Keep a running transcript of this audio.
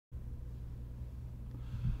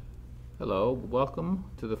Hello, welcome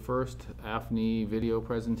to the first AFNI video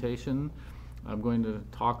presentation. I'm going to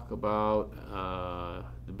talk about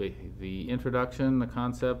the introduction, the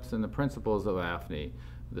concepts, and the principles of AFNI.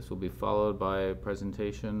 This will be followed by a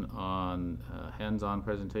presentation on hands-on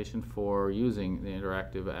presentation for using the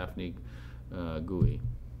interactive AFNI GUI.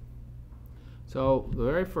 So the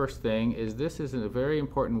very first thing is this is a very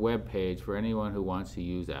important web page for anyone who wants to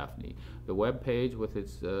use AFNI. The web page with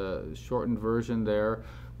its shortened version there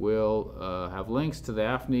will have links to the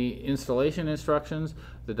AFNI installation instructions,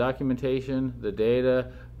 the documentation, the data,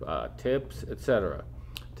 tips, etc.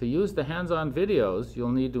 To use the hands-on videos, you'll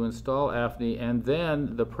need to install AFNI and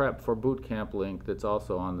then the prep for Bootcamp link that's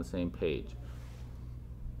also on the same page.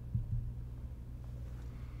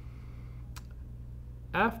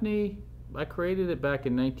 AFNI, I created it back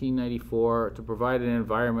in 1994 to provide an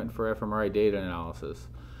environment for fMRI data analysis.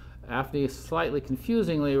 AFNI slightly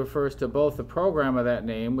confusingly refers to both the program of that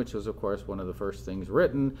name, which was of course one of the first things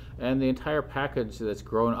written, and the entire package that's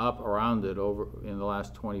grown up around it over in the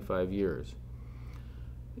last 25 years.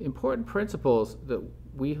 Important principles that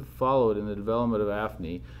we have followed in the development of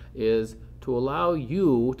AFNI is to allow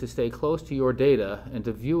you to stay close to your data and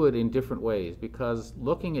to view it in different ways, because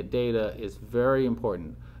looking at data is very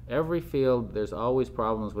important. Every field there's always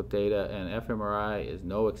problems with data, and fMRI is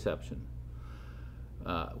no exception.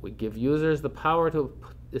 We give users the power to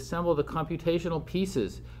assemble the computational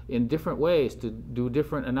pieces in different ways to do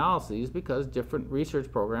different analyses, because different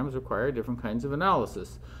research programs require different kinds of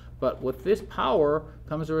analysis. But with this power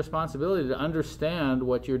comes a responsibility to understand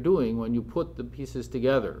what you're doing when you put the pieces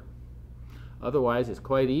together. Otherwise, it's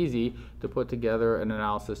quite easy to put together an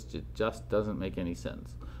analysis that just doesn't make any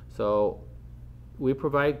sense. So we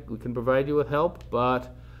can provide you with help,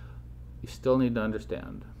 but you still need to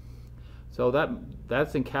understand. So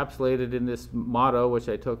that's encapsulated in this motto, which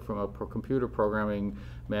I took from a computer programming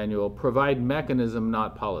manual: provide mechanism,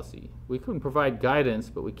 not policy. We can provide guidance,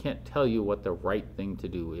 but we can't tell you what the right thing to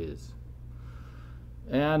do is.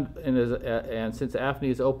 And since AFNI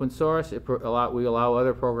is open source, we allow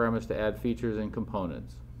other programmers to add features and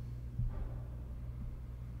components.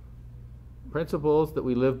 Principles that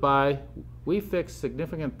we live by: we fix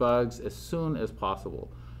significant bugs as soon as possible.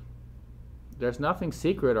 There's nothing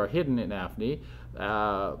secret or hidden in AFNI.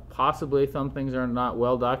 Possibly some things are not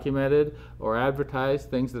well documented or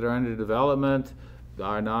advertised. Things that are under development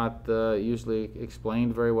are not usually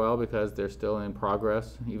explained very well because they're still in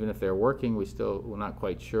progress. Even if they're working, we're not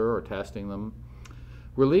quite sure or testing them.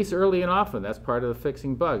 Release early and often. That's part of the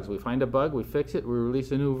fixing bugs. We find a bug, we fix it, we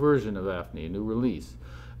release a new version of AFNI, a new release.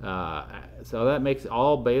 So that makes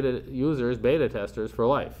all beta users beta testers for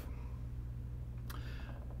life.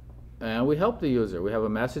 And we help the user. We have a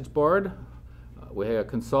message board. We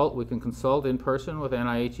can consult in person with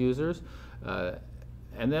NIH users.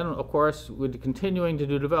 And then, of course, we're continuing to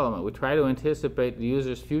do development. We try to anticipate the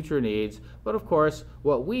user's future needs, but of course,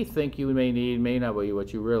 what we think you may need may not be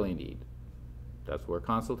what you really need. That's where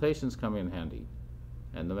consultations come in handy,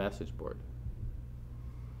 and the message board.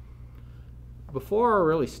 Before I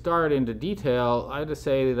really start into detail, I have to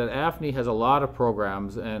say that AFNI has a lot of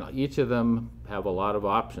programs, and each of them have a lot of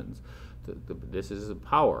options. This is a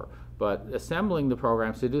power, but assembling the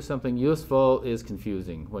programs to do something useful is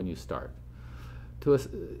confusing when you start. To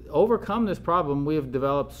overcome this problem, we have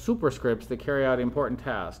developed superscripts that carry out important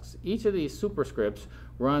tasks. Each of these superscripts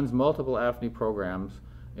runs multiple AFNI programs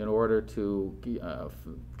in order to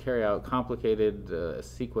carry out complicated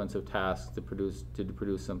sequence of tasks to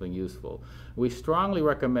produce something useful. We strongly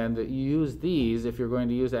recommend that you use these if you're going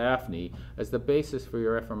to use AFNI as the basis for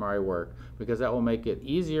your fMRI work, because that will make it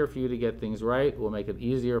easier for you to get things right, will make it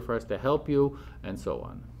easier for us to help you, and so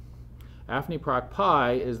on. AFNI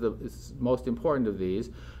ProcPy is the most important of these.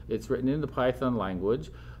 It's written in the Python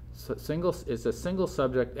language. It's a single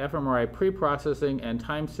subject fMRI pre-processing and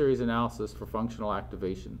time series analysis for functional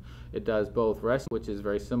activation. It does both REST, which is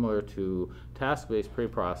very similar to task-based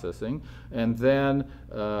pre-processing, and then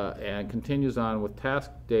continues on with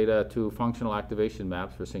task data to functional activation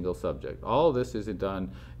maps for single subject. All of this is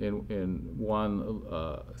done in one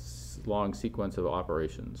long sequence of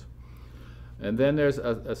operations. And then there's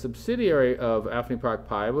a subsidiary of AFNI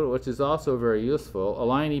ProcPy, which is also very useful,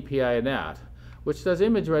 Align EPI NAT, which does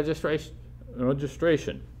image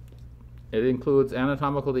registration. It includes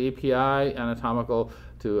anatomical to EPI, anatomical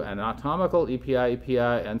to anatomical, EPI,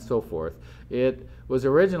 and so forth. It was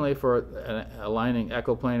originally for aligning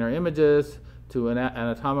echoplanar images to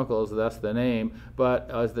anatomicals, thus the name, but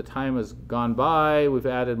as the time has gone by, we've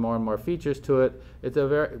added more and more features to it.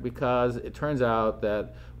 Because it turns out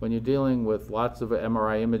that when you're dealing with lots of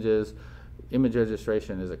MRI images, image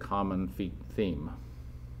registration is a common theme.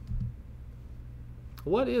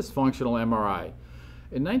 What is functional MRI?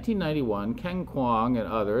 In 1991, Ken Kwong and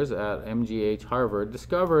others at MGH Harvard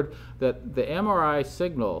discovered that the MRI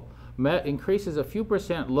signal increases a few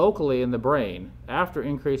percent locally in the brain after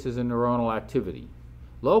increases in neuronal activity.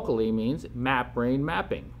 Locally means brain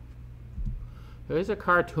mapping. Here's a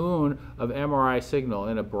cartoon of MRI signal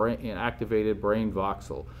in an activated brain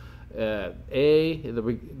voxel.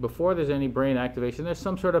 Before there's any brain activation, there's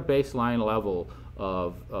some sort of baseline level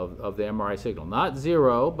of the MRI signal. Not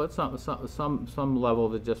zero, but some level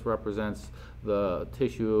that just represents the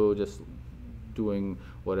tissue just doing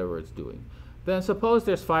whatever it's doing. Then suppose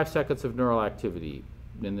there's 5 seconds of neural activity.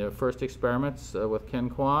 In the first experiments with Ken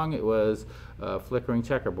Kwong, it was flickering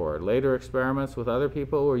checkerboard. Later experiments with other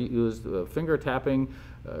people were used finger tapping,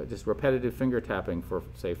 just repetitive finger tapping for,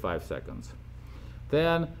 say, 5 seconds.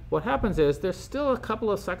 Then what happens is there's still a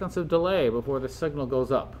couple of seconds of delay before the signal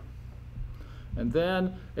goes up. And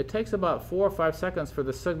then it takes about 4 or 5 seconds for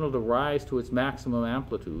the signal to rise to its maximum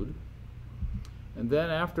amplitude. And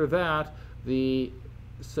then after that, the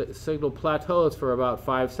signal plateaus for about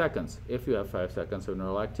 5 seconds, if you have 5 seconds of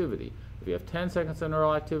neural activity. If you have 10 seconds of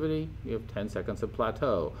neural activity, you have 10 seconds of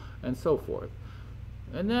plateau, and so forth.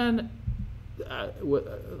 And then,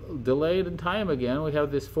 delayed in time again, we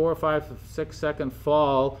have this 4, 5, 6 second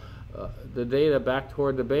fall, the data back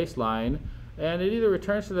toward the baseline, and it either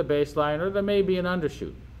returns to the baseline or there may be an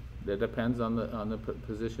undershoot. That depends on the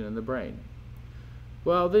position in the brain.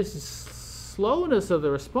 Well, this slowness of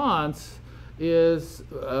the response is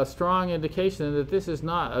a strong indication that this is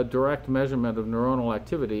not a direct measurement of neuronal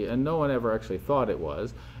activity, and no one ever actually thought it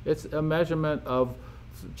was. It's a measurement of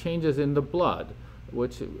changes in the blood,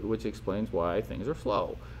 which explains why things are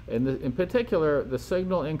slow. In particular, the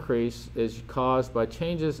signal increase is caused by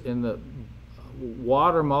changes in the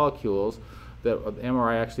water molecules that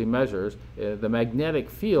MRI actually measures, the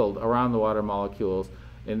magnetic field around the water molecules.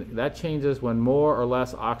 And that changes when more or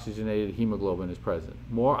less oxygenated hemoglobin is present.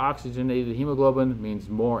 More oxygenated hemoglobin means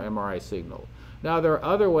more MRI signal. Now, there are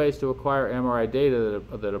other ways to acquire MRI data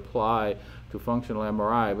that apply to functional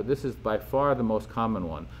MRI, but this is by far the most common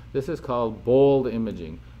one. This is called BOLD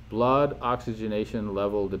imaging, blood oxygenation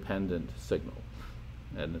level dependent signal.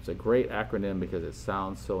 And it's a great acronym because it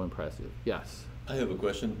sounds so impressive. Yes? I have a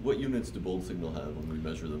question. What units do BOLD signal have when we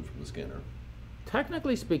measure them from the scanner?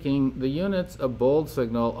 Technically speaking, the units of BOLD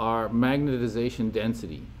signal are magnetization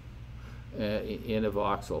density in a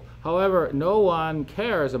voxel. However, no one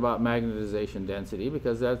cares about magnetization density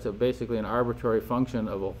because that's basically an arbitrary function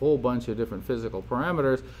of a whole bunch of different physical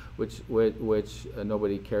parameters which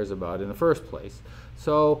nobody cares about in the first place.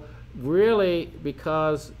 So really,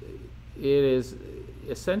 because it is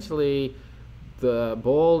essentially the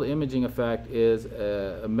BOLD imaging effect is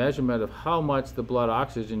a measurement of how much the blood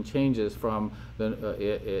oxygen changes from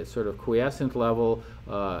the sort of quiescent level,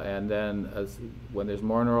 and then when there's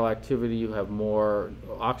more neural activity, you have more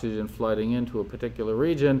oxygen flooding into a particular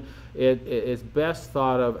region. It is best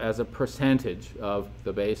thought of as a percentage of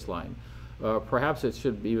the baseline. Perhaps it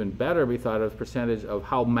should even better be thought of as percentage of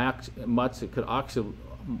how much it could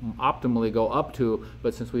optimally go up to,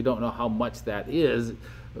 but since we don't know how much that is,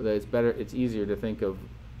 it's easier to think of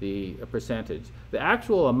the percentage. The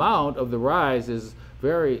actual amount of the rise is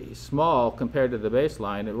very small compared to the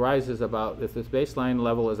baseline. It rises about, if this baseline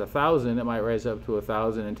level is 1,000, it might rise up to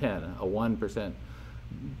 1,010, a 1%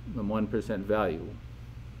 value.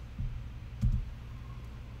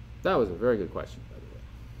 That was a very good question, by the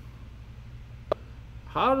way.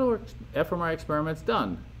 How are fMRI experiments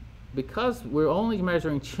done? Because we're only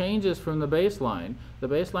measuring changes from the baseline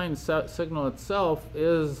signal itself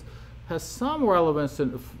has some relevance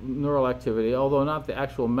to neural activity, although not the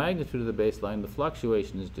actual magnitude of the baseline, the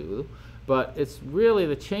fluctuations do. But it's really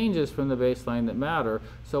the changes from the baseline that matter,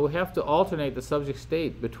 so we have to alternate the subject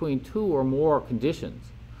state between 2 or more conditions.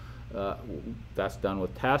 That's done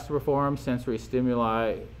with task to perform, sensory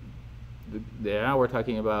stimuli. Now we're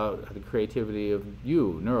talking about the creativity of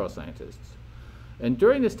you, neuroscientists. And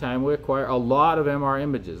during this time, we acquire a lot of MR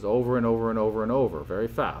images over and over and over and over, very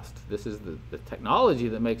fast. This is the technology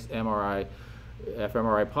that makes fMRI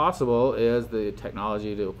possible, is the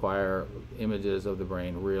technology to acquire images of the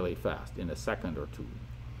brain really fast, in a second or 2.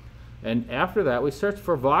 And after that, we search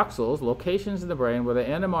for voxels, locations in the brain where the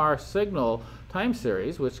NMR signal time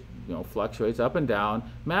series, which fluctuates up and down,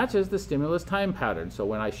 matches the stimulus time pattern. So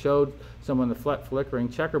when I showed someone the flickering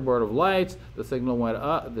checkerboard of lights, the signal went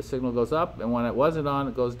up, the signal goes up, and when it wasn't on,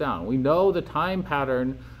 it goes down. We know the time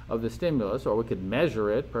pattern of the stimulus, or we could measure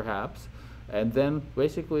it perhaps, and then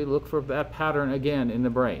basically look for that pattern again in the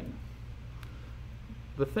brain.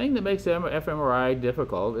 the thing that makes fMRI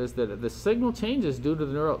difficult is that the signal changes due to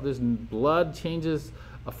the blood changes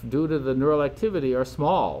due to the neural activity are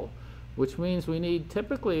small, which means we need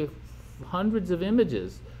typically hundreds of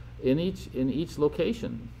images in each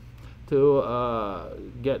location to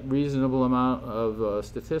get reasonable amount of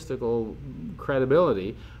statistical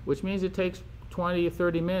credibility, which means it takes 20 or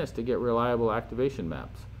 30 minutes to get reliable activation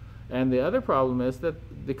maps. And the other problem is that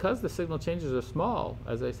because the signal changes are small,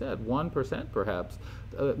 as I said, 1% perhaps,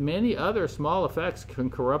 many other small effects can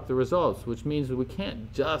corrupt the results, which means that we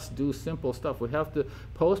can't just do simple stuff. We have to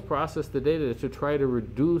post-process the data to try to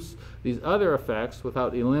reduce these other effects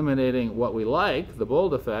without eliminating what we like, the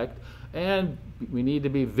bold effect, and we need to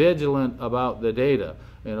be vigilant about the data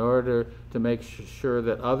in order to make sure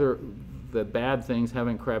that the bad things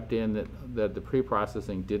haven't crept in that the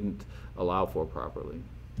pre-processing didn't allow for properly.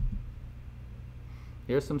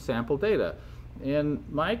 Here's some sample data. In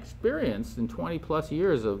my experience in 20+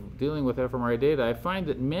 years of dealing with fMRI data, I find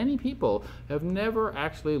that many people have never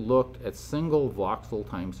actually looked at single voxel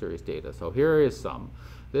time series data. So here is some.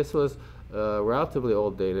 This was relatively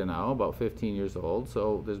old data now, about 15 years old,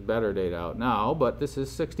 so there's better data out now, but this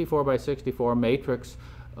is 64 by 64 matrix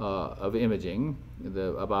of imaging,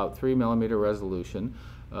 about 3 millimeter resolution.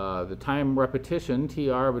 The time repetition,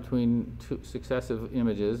 TR, between two successive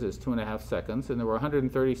images is 2.5 seconds, and there were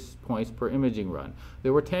 130 points per imaging run.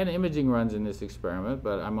 There were 10 imaging runs in this experiment,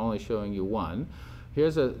 but I'm only showing you one.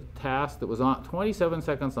 Here's a task that was on 27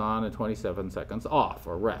 seconds on and 27 seconds off,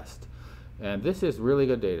 or rest. And this is really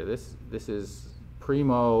good data. This is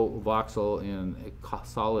primo voxel in a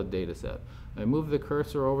solid data set. I move the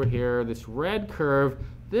cursor over here. This red curve,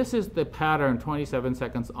 this is the pattern, 27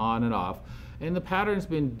 seconds on and off. And the pattern's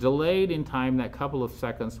been delayed in time, that couple of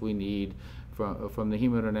seconds we need from the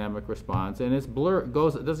hemodynamic response. And it's blur,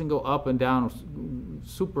 it doesn't go up and down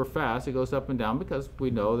super fast. It goes up and down because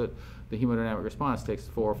we know that the hemodynamic response takes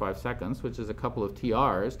 4 or 5 seconds, which is a couple of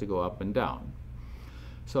TRs to go up and down.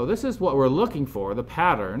 So this is what we're looking for, the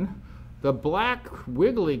pattern. The black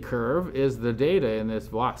wiggly curve is the data in this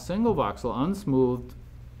single voxel, unsmoothed,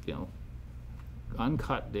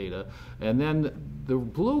 uncut data. And then the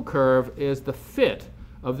blue curve is the fit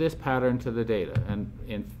of this pattern to the data. And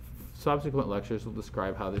in subsequent lectures, we'll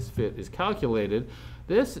describe how this fit is calculated.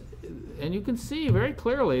 And you can see very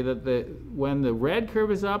clearly that when the red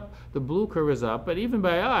curve is up, the blue curve is up. But even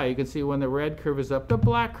by eye, you can see when the red curve is up, the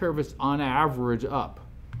black curve is on average up.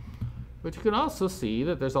 But you can also see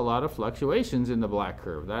that there's a lot of fluctuations in the black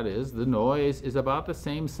curve. That is, the noise is about the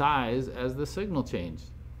same size as the signal change.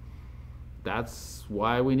 That's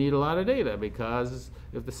why we need a lot of data, because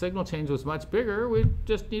if the signal change was much bigger, we'd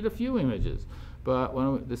just need a few images. But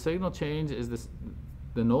when the signal change is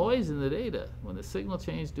the noise in the data, when the signal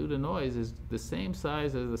change due to noise is the same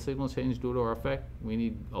size as the signal change due to our effect, we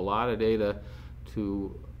need a lot of data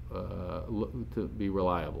to be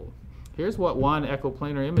reliable. Here's what one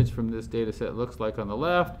echoplanar image from this data set looks like on the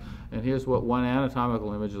left, and here's what one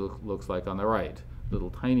anatomical image looks like on the right. Little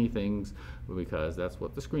tiny things, because that's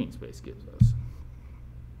what the screen space gives us.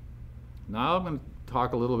 Now I'm going to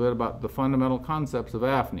talk a little bit about the fundamental concepts of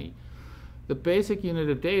AFNI. The basic unit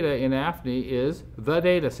of data in AFNI is the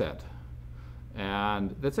data set.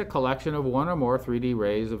 And that's a collection of one or more 3D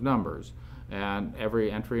arrays of numbers. And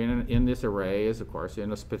every entry in this array is, of course,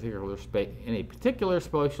 in a particular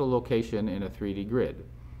spatial location in a 3D grid.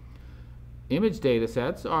 Image data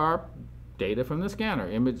sets are data from the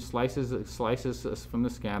scanner. Image slices from the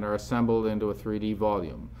scanner assembled into a 3D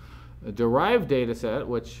volume. A derived data set,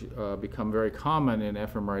 which become very common in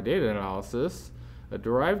fMRI data analysis, a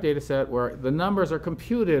derived data set where the numbers are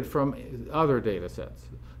computed from other data sets.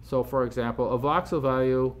 So, for example, a voxel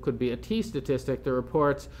value could be a t-statistic that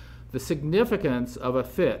reports the significance of a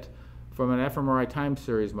fit from an fMRI time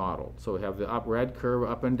series model. So we have the red curve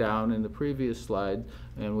up and down in the previous slide,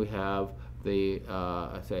 and we have the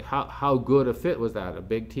how good a fit was that. A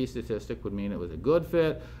big t-statistic would mean it was a good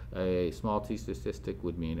fit. A small t-statistic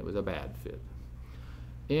would mean it was a bad fit.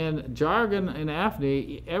 In jargon in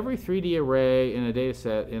AFNI, every 3D array in a data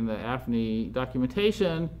set in the AFNI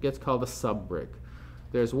documentation gets called a subbrick.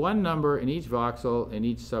 There's one number in each voxel in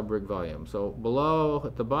each subbrick volume. So below,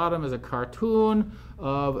 at the bottom, is a cartoon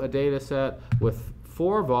of a data set with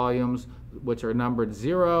 4 volumes, which are numbered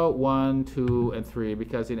 0, 1, 2, and 3,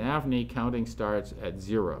 because in AFNI, counting starts at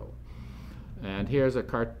 0. And here's a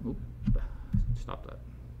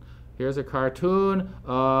Here's a cartoon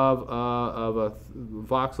of a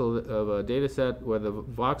voxel of a data set where the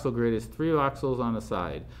voxel grid is 3 voxels on the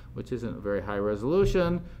side, which isn't very high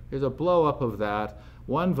resolution. Here's a blow up of that.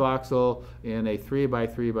 1 voxel in a 3 by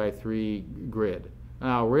 3 by 3 grid.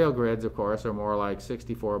 Now, real grids, of course, are more like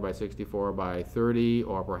 64 by 64 by 30,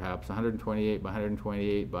 or perhaps 128 by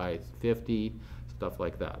 128 by 50, stuff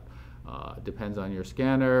like that. Depends on your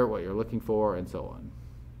scanner, what you're looking for, and so on.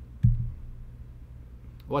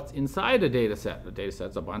 What's inside a data set? A data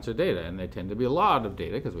set's a bunch of data, and they tend to be a lot of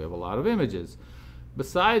data because we have a lot of images.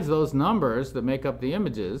 Besides those numbers that make up the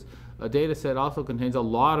images, a data set also contains a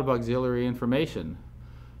lot of auxiliary information,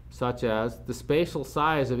 such as the spatial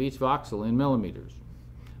size of each voxel in millimeters,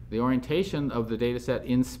 the orientation of the data set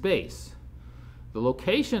in space, the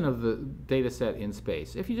location of the data set in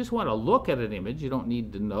space. If you just want to look at an image, you don't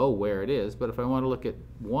need to know where it is, but if I want to look at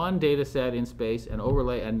one data set in space and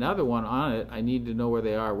overlay another one on it, I need to know where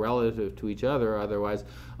they are relative to each other, otherwise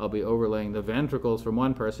I'll be overlaying the ventricles from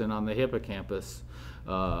one person on the hippocampus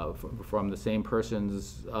from the same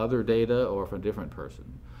person's other data or from a different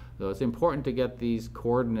person. So it's important to get these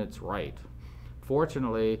coordinates right.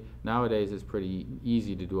 Fortunately, nowadays it's pretty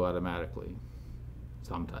easy to do automatically,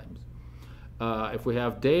 sometimes. If we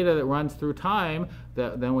have data that runs through time,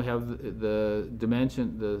 then we have the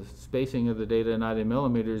dimension, the spacing of the data not in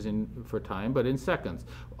millimeters for time, but in seconds.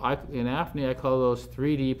 In AFNI, I call those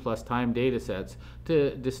 3D plus time data sets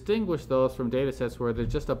to distinguish those from data sets where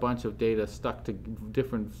there's just a bunch of data stuck to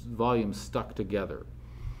different volumes stuck together.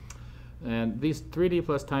 And these 3D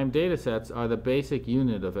plus time data sets are the basic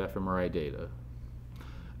unit of fMRI data.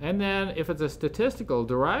 And then if it's a statistical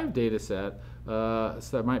derived data set, so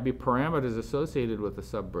there might be parameters associated with the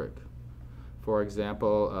sub-brick. For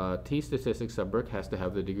example, t-statistic sub-brick has to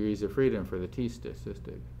have the degrees of freedom for the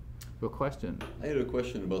t-statistic. A question? I had a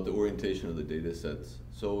question about the orientation of the data sets.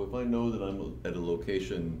 So if I know that I'm at a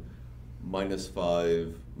location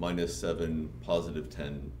 -5, -7,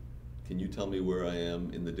 +10, can you tell me where I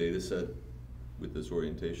am in the data set with this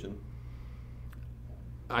orientation?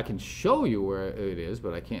 I can show you where it is,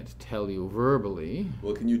 but I can't tell you verbally.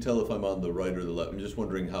 Well, can you tell if I'm on the right or the left? I'm just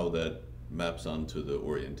wondering how that maps onto the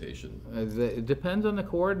orientation. It depends on the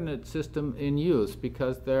coordinate system in use,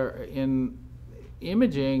 because in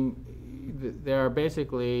imaging, there are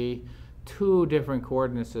basically two different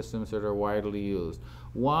coordinate systems that are widely used.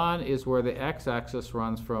 One is where the x-axis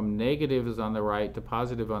runs from negatives on the right to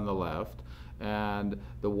positive on the left, and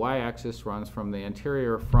the y-axis runs from the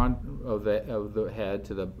anterior front of the head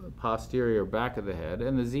to the posterior back of the head,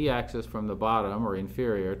 and the z-axis from the bottom or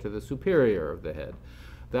inferior to the superior of the head.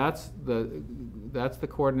 That's the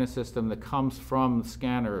coordinate system that comes from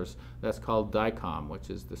scanners. That's called DICOM,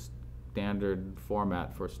 which is the standard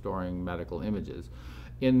format for storing medical images.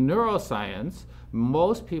 In neuroscience,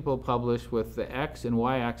 most people publish with the x and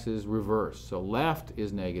y axis reversed. So left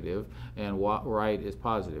is negative and right is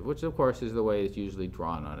positive, which of course is the way it's usually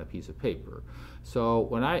drawn on a piece of paper. So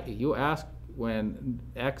you ask when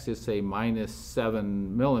x is, say,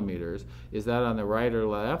 -7 millimeters, is that on the right or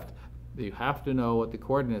left? You have to know what the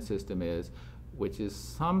coordinate system is, which is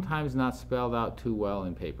sometimes not spelled out too well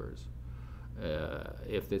in papers.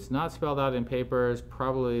 If it's not spelled out in papers,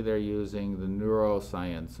 probably they're using the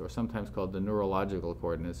neuroscience, or sometimes called the neurological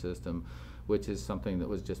coordinate system, which is something that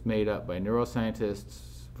was just made up by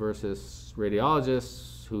neuroscientists versus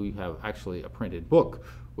radiologists who have actually a printed book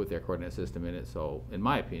with their coordinate system in it. So in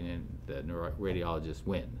my opinion, the radiologists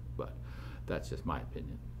win, but that's just my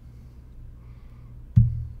opinion.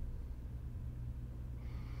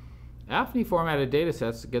 AFNI formatted data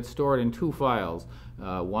sets get stored in two files.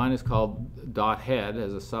 One is called .head,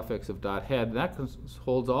 as a suffix of .head. That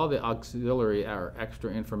holds all the auxiliary or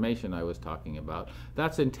extra information I was talking about.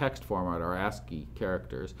 That's in text format, or ASCII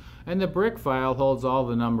characters. And the brick file holds all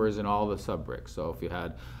the numbers in all the sub-bricks. So if you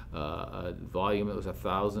had a volume that was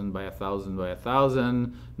 1,000 by 1,000 by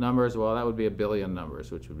 1,000 numbers, well, that would be 1 billion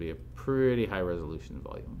numbers, which would be a pretty high resolution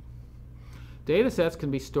volume. Data sets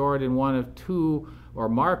can be stored in one of two, or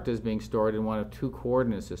marked as being stored in one of two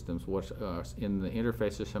coordinate systems, which in the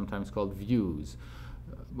interface are sometimes called views.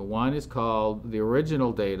 One is called the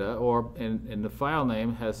original data, or in the file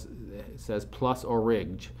name says plus or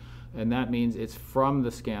rig, and that means it's from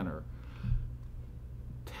the scanner.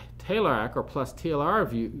 TAILORAC, or plus TLR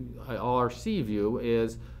view, LRC view,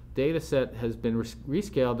 is data set has been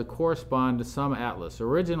rescaled to correspond to some atlas.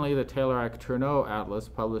 Originally, the TAILORAC-Turneau atlas,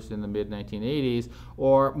 published in the mid-1980s,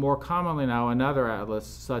 or more commonly now, another atlas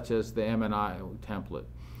such as the MNI template,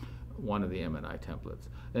 one of the MNI templates.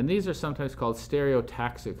 And these are sometimes called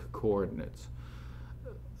stereotaxic coordinates.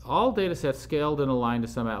 All data sets scaled and aligned to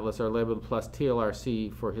some atlas are labeled plus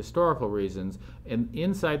TLRC for historical reasons, and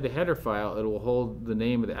inside the header file, it will hold the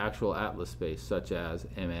name of the actual atlas space, such as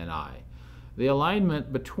MNI. The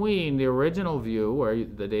alignment between the original view, or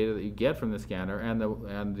the data that you get from the scanner,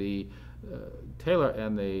 and the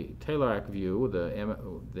Taylor view, the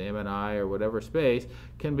MNI or whatever space,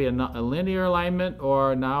 can be a linear alignment,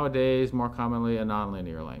 or nowadays more commonly a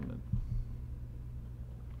nonlinear alignment.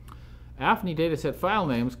 AFNI dataset file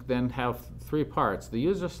names then have three parts: the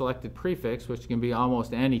user-selected prefix, which can be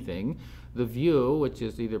almost anything; the view, which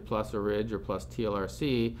is either plus orig or plus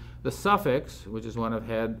TLRC; the suffix, which is one of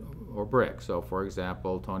head or brick. So, for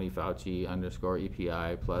example, Tony Fauci _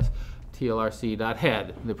 EPI plus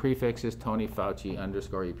TLRC.head. The prefix is Tony Fauci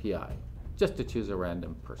 _ EPI, just to choose a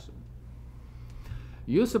random person.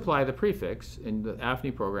 You supply the prefix, and the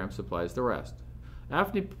AFNI program supplies the rest.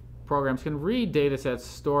 AFNI programs can read data sets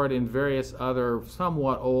stored in various other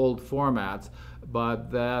somewhat old formats, but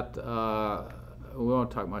that we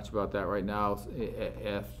won't talk much about that right now.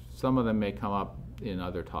 If some of them may come up in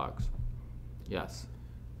other talks. Yes?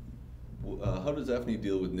 How does AFNI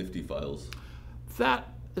deal with nifty files? That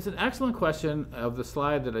is an excellent question of the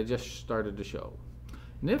slide that I just started to show.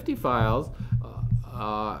 Nifty files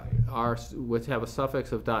which have a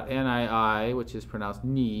suffix of .nii, which is pronounced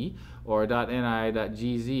ni, or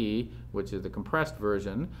 .ni.gz, which is the compressed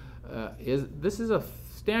version. This is a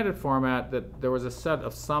standard format that there was a set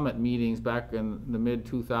of summit meetings back in the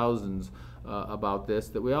mid-2000s about this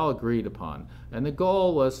that we all agreed upon. And the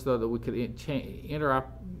goal was so that we could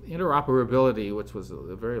interoperability, which was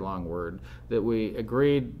a very long word, that we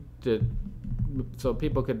agreed to, so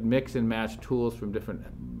people could mix and match tools from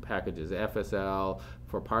different packages, FSL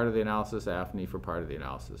for part of the analysis, AFNI for part of the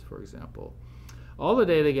analysis, for example. All the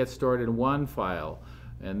data gets stored in one file,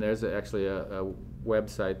 and there's actually a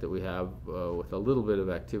website that we have with a little bit of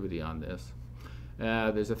activity on this.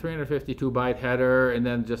 There's a 352-byte header, and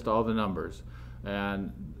then just all the numbers.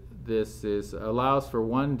 And this allows for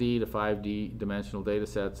 1D to 5D dimensional data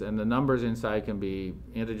sets, and the numbers inside can be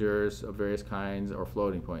integers of various kinds or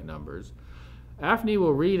floating point numbers. AFNI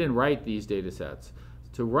will read and write these data sets.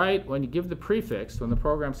 To write, when you give the prefix, when the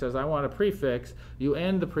program says, I want a prefix, you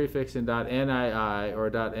end the prefix in .nii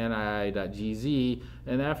or .nii.gz,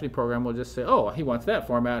 and the AFNI program will just say, oh, he wants that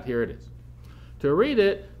format, here it is. To read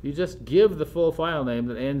it, you just give the full file name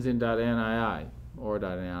that ends in .nii or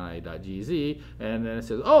 .nii.gz, and then it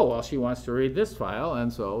says, oh, well, she wants to read this file,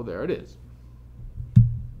 and so there it is.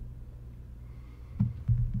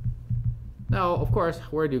 Now, of course,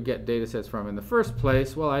 where do you get data sets from in the first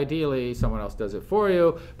place? Well, ideally, someone else does it for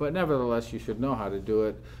you, but nevertheless, you should know how to do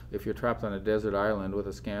it if you're trapped on a desert island with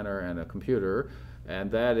a scanner and a computer.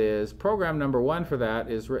 And that is, program number one for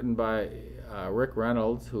that is written by Rick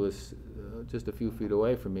Reynolds, who is just a few feet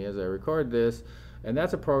away from me as I record this, and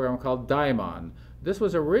that's a program called Daimon. This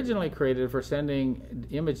was originally created for sending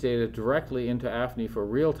image data directly into AFNI for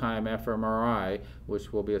real-time fMRI,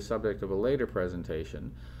 which will be a subject of a later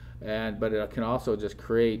presentation. But it can also just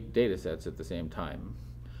create data sets at the same time.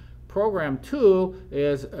 Program 2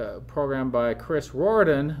 is a program by Chris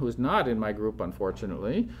Riordan, who's not in my group,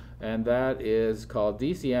 unfortunately, and that is called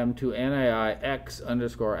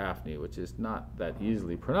DCM2NIIX_AFNI, which is not that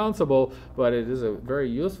easily pronounceable, but it is a very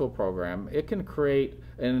useful program. It can create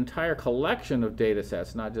an entire collection of data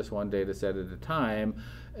sets, not just one data set at a time,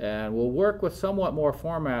 and will work with somewhat more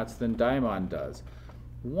formats than Daimon does.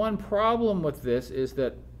 One problem with this is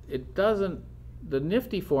that the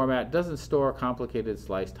nifty format doesn't store complicated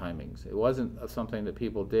slice timings. It wasn't something that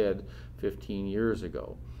people did 15 years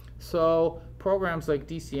ago. So programs like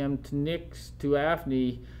DCM to NICS to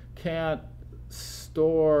AFNI can't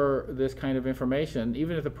store this kind of information,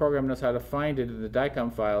 even if the program knows how to find it in the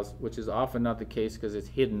DICOM files, which is often not the case because it's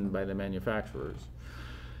hidden by the manufacturers.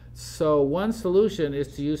 So one solution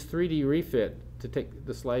is to use 3D refit to take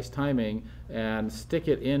the slice timing and stick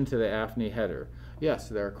it into the AFNI header. Yes,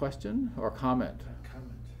 there a question or comment?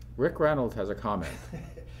 Comment. Rick Reynolds has a comment.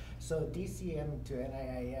 So DCM to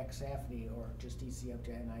NIIX AFNI, or just DCM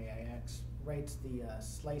to NIIX, writes the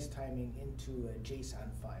slice timing into a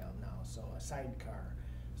JSON file now, so a sidecar.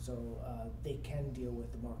 So they can deal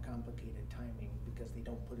with the more complicated timing because they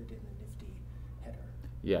don't put it in the nifty header.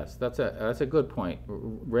 Yes, that's a good point,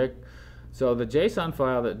 Rick. So the JSON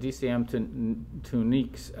file that DCM to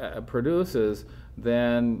NICS produces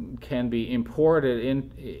then can be imported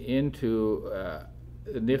into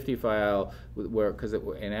the nifty file, because in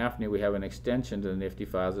AFNI we have an extension to the nifty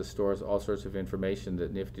files that stores all sorts of information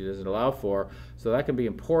that nifty doesn't allow for. So that can be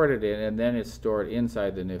imported in, and then it's stored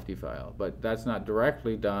inside the nifty file. But that's not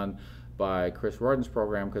directly done by Chris Riordan's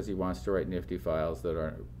program because he wants to write nifty files that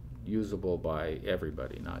are usable by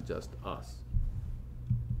everybody, not just us.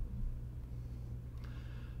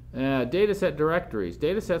 Dataset directories.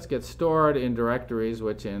 Datasets get stored in directories,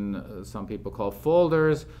 which some people call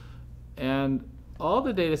folders, and all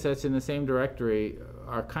the datasets in the same directory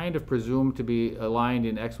are kind of presumed to be aligned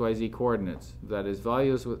in XYZ coordinates. That is,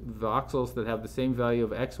 values with voxels that have the same value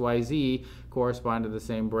of XYZ correspond to the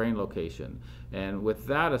same brain location. And with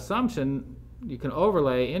that assumption, you can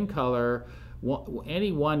overlay in color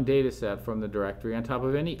any one data set from the directory on top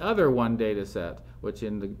of any other one data set, which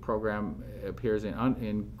in the program appears in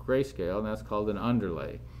grayscale, and that's called an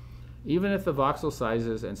underlay. Even if the voxel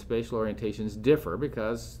sizes and spatial orientations differ,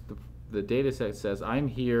 because the data set says I'm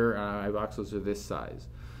here and my voxels are this size.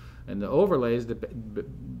 And the overlay is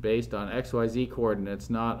based on XYZ coordinates,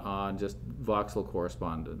 not on just voxel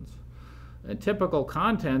correspondence. And typical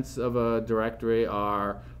contents of a directory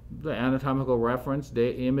are the anatomical reference,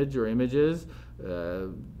 image or images,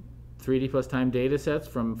 3D plus time data sets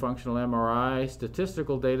from functional MRI,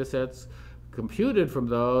 statistical data sets computed from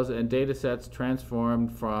those, and data sets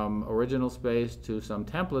transformed from original space to some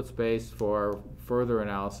template space for further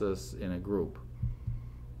analysis in a group.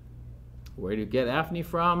 Where do you get AFNI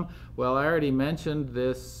from? Well, I already mentioned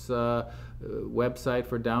this website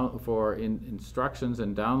for instructions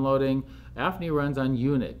and downloading. AFNI runs on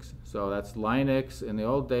Unix, so that's Linux. In the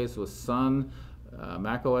old days was Sun,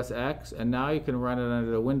 Mac OS X, and now you can run it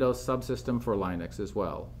under the Windows subsystem for Linux as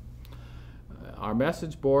well. Our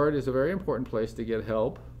message board is a very important place to get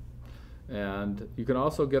help, and you can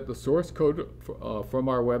also get the source code from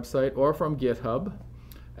our website or from GitHub.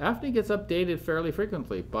 AFNI gets updated fairly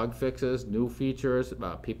frequently. Bug fixes, new features,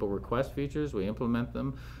 people request features, we implement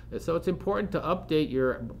them. So it's important to update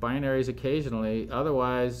your binaries occasionally,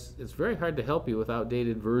 otherwise it's very hard to help you with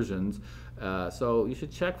outdated versions. So you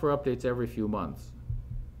should check for updates every few months.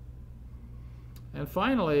 And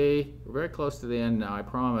finally, we're very close to the end now, I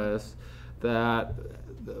promise, that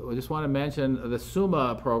we just want to mention the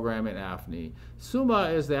SUMA program in AFNI. SUMA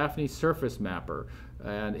is the AFNI surface mapper,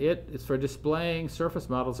 and it's for displaying surface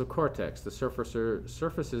models of Cortex. The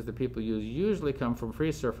surfaces that people use usually come from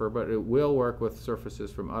FreeSurfer, but it will work with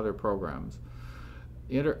surfaces from other programs.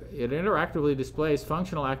 It interactively displays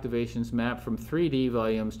functional activations mapped from 3D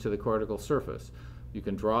volumes to the cortical surface. You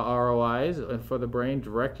can draw ROIs for the brain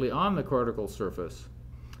directly on the cortical surface.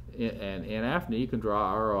 And in AFNI, you can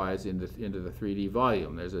draw ROIs into the 3D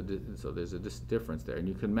volume. So there's a difference there. And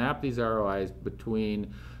you can map these ROIs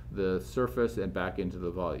between the surface and back into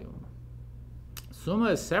the volume. SUMA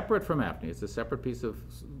is separate from AFNI. It's a separate piece of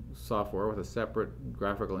software with a separate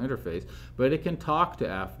graphical interface, but it can talk to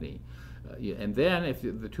AFNI. And then if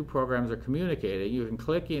the two programs are communicating, you can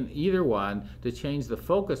click in either one to change the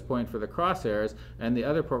focus point for the crosshairs, and the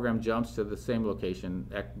other program jumps to the same location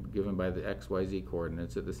given by the XYZ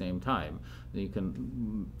coordinates at the same time. Then you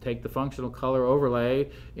can take the functional color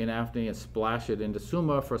overlay in AFNI and splash it into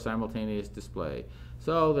SUMA for simultaneous display.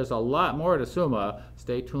 So there's a lot more to SUMA.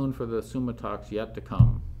 Stay tuned for the SUMA talks yet to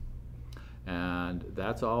come. And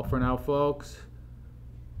that's all for now, folks.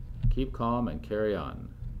 Keep calm and carry on.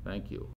 Thank you.